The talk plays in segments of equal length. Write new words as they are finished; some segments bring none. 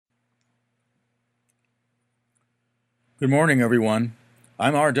Good morning, everyone.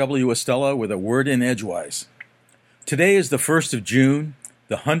 I'm R.W. Estela with a word in Edgewise. Today is the 1st of June,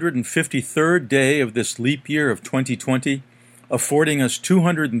 the 153rd day of this leap year of 2020, affording us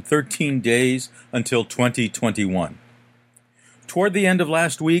 213 days until 2021. Toward the end of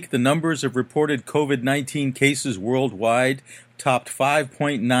last week, the numbers of reported COVID-19 cases worldwide topped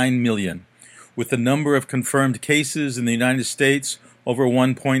 5.9 million, with the number of confirmed cases in the United States over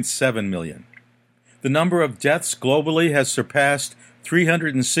 1.7 million. The number of deaths globally has surpassed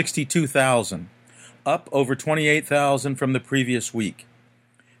 362,000, up over 28,000 from the previous week.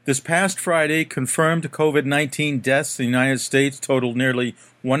 This past Friday, confirmed COVID-19 deaths in the United States totaled nearly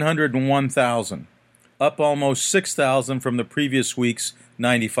 101,000, up almost 6,000 from the previous week's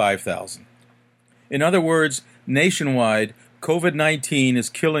 95,000. In other words, nationwide, COVID-19 is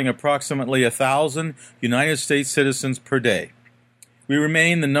killing approximately 1,000 United States citizens per day. We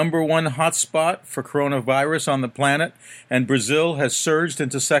remain the number one hotspot for coronavirus on the planet, and Brazil has surged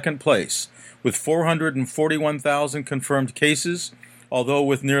into second place, with 441,000 confirmed cases, although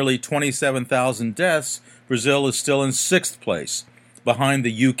with nearly 27,000 deaths, Brazil is still in sixth place, behind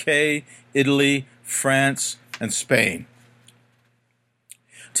the UK, Italy, France, and Spain.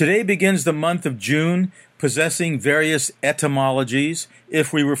 Today begins the month of June, possessing various etymologies,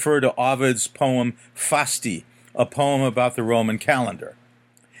 if we refer to Ovid's poem Fasti, a poem about the Roman calendar.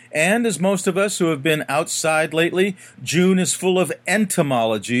 And as most of us who have been outside lately, June is full of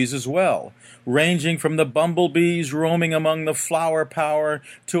entomologies as well, ranging from the bumblebees roaming among the flower power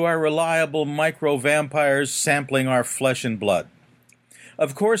to our reliable micro-vampires sampling our flesh and blood.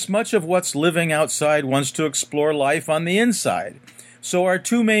 Of course, much of what's living outside wants to explore life on the inside, so our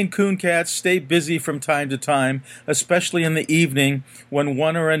two Maine Coon cats stay busy from time to time, especially in the evening when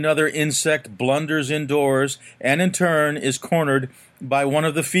one or another insect blunders indoors and in turn is cornered by one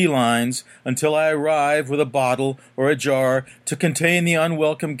of the felines until I arrive with a bottle or a jar to contain the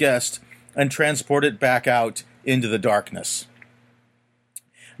unwelcome guest and transport it back out into the darkness.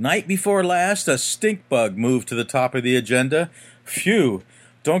 Night before last, a stink bug moved to the top of the agenda. Phew,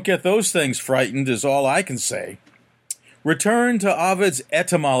 don't get those things frightened is all I can say. Return to Ovid's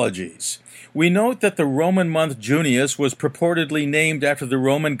etymologies. We note that the Roman month Junius was purportedly named after the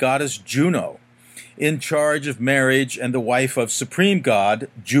Roman goddess Juno, in charge of marriage and the wife of supreme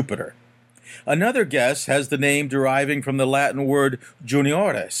god Jupiter. Another guess has the name deriving from the Latin word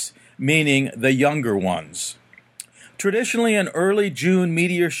juniores, meaning the younger ones. Traditionally, an early June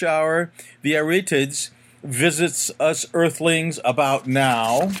meteor shower, the Aretids, visits us earthlings about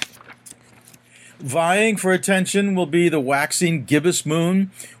now. Vying for attention will be the waxing gibbous moon,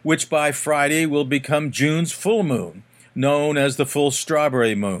 which by Friday will become June's full moon, known as the full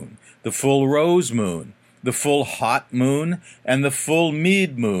strawberry moon, the full rose moon, the full hot moon, and the full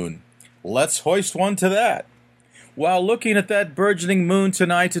mead moon. Let's hoist one to that. While looking at that burgeoning moon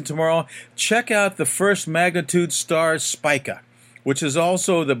tonight and tomorrow, check out the first magnitude star Spica, which is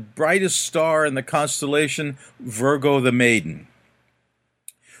also the brightest star in the constellation Virgo the Maiden.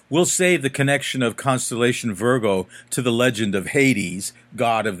 We'll save the connection of constellation Virgo to the legend of Hades,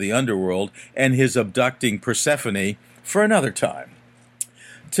 god of the underworld, and his abducting Persephone for another time.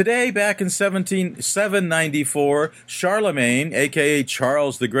 Today, back in 794, Charlemagne, a.k.a.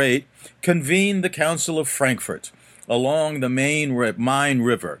 Charles the Great, convened the Council of Frankfurt along the Main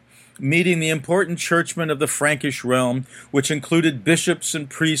River, meeting the important churchmen of the Frankish realm, which included bishops and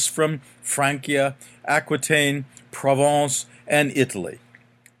priests from Francia, Aquitaine, Provence, and Italy.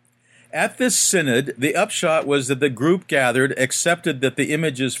 At this synod, the upshot was that the group gathered accepted that the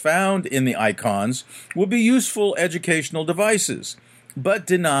images found in the icons would be useful educational devices, but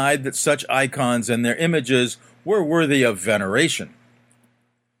denied that such icons and their images were worthy of veneration.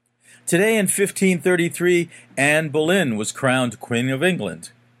 Today in 1533, Anne Boleyn was crowned Queen of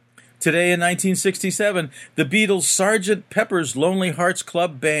England. Today in 1967, the Beatles' Sgt. Pepper's Lonely Hearts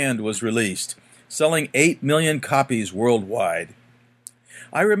Club Band was released, selling 8 million copies worldwide.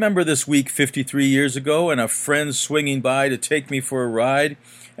 I remember this week 53 years ago and a friend swinging by to take me for a ride,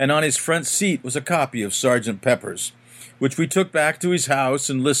 and on his front seat was a copy of Sgt. Pepper's, which we took back to his house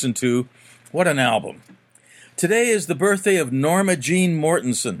and listened to. What an album. Today is the birthday of Norma Jean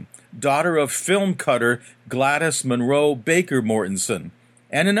Mortensen, daughter of film cutter Gladys Monroe Baker Mortensen,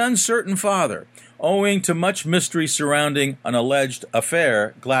 and an uncertain father, owing to much mystery surrounding an alleged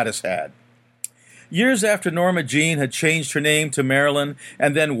affair Gladys had. Years after Norma Jean had changed her name to Marilyn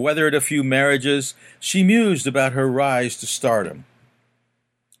and then weathered a few marriages, she mused about her rise to stardom.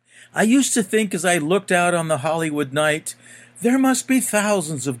 I used to think as I looked out on the Hollywood night, there must be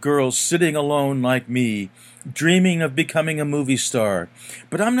thousands of girls sitting alone like me, dreaming of becoming a movie star.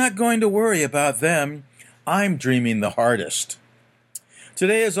 But I'm not going to worry about them. I'm dreaming the hardest.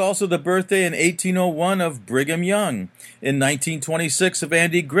 Today is also the birthday in 1801 of Brigham Young, in 1926 of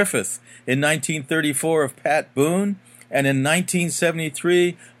Andy Griffith, in 1934 of Pat Boone, and in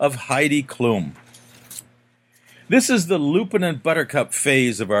 1973 of Heidi Klum. This is the lupin and buttercup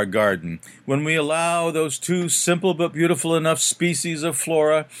phase of our garden, when we allow those two simple but beautiful enough species of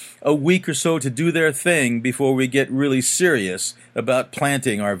flora a week or so to do their thing before we get really serious about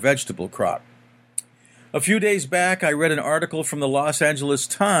planting our vegetable crop. A few days back, I read an article from the Los Angeles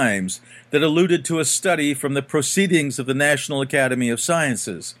Times that alluded to a study from the Proceedings of the National Academy of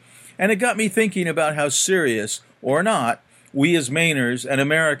Sciences, and it got me thinking about how serious, or not, we as Mainers and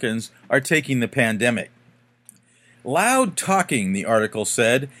Americans are taking the pandemic. Loud talking, the article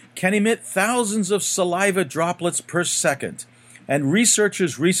said, can emit thousands of saliva droplets per second, and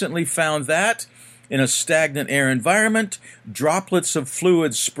researchers recently found that, in a stagnant air environment, droplets of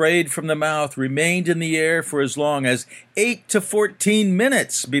fluid sprayed from the mouth remained in the air for as long as 8 to 14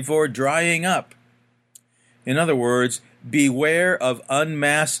 minutes before drying up. In other words, beware of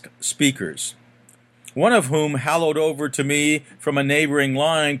unmasked speakers, one of whom hallowed over to me from a neighboring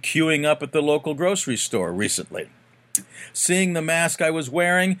line queuing up at the local grocery store recently. Seeing the mask I was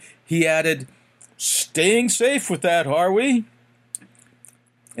wearing, he added, "Staying safe with that, are we?"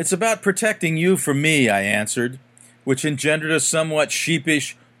 "It's about protecting you from me," I answered, which engendered a somewhat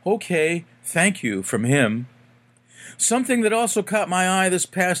sheepish, "Okay, thank you," from him. Something that also caught my eye this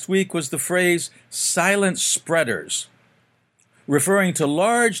past week was the phrase silent spreaders, referring to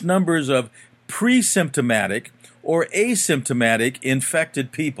large numbers of pre-symptomatic or asymptomatic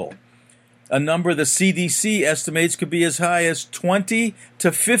infected people, a number the CDC estimates could be as high as 20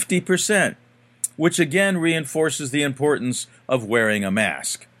 to 50%, which again reinforces the importance of wearing a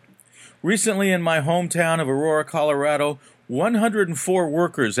mask. Recently in my hometown of Aurora, Colorado, 104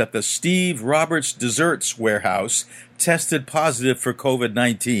 workers at the Steve Roberts Desserts warehouse tested positive for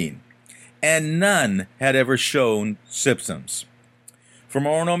COVID-19, and none had ever shown symptoms. From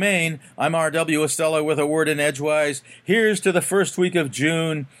Orono, Maine, I'm R.W. Estela with a word in Edgewise. Here's to the first week of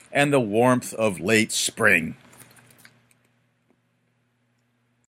June and the warmth of late spring.